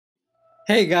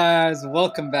Hey guys,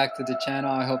 welcome back to the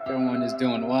channel. I hope everyone is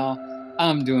doing well.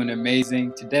 I'm doing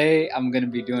amazing. Today I'm going to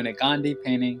be doing a Gandhi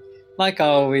painting. Like I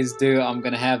always do, I'm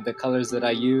going to have the colors that I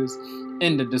use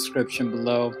in the description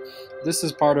below. This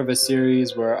is part of a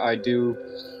series where I do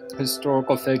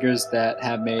historical figures that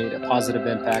have made a positive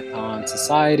impact on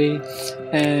society.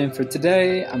 And for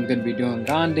today, I'm going to be doing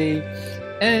Gandhi.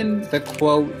 And the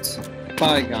quote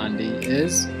by Gandhi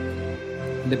is,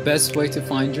 "The best way to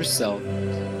find yourself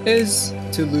is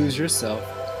to lose yourself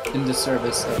in the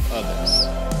service of others."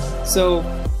 So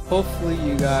hopefully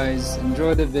you guys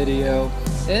enjoy the video,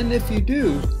 and if you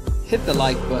do, hit the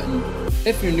like button.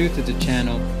 If you're new to the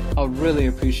channel, I'll really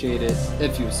appreciate it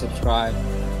if you subscribe.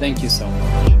 Thank you so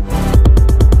much.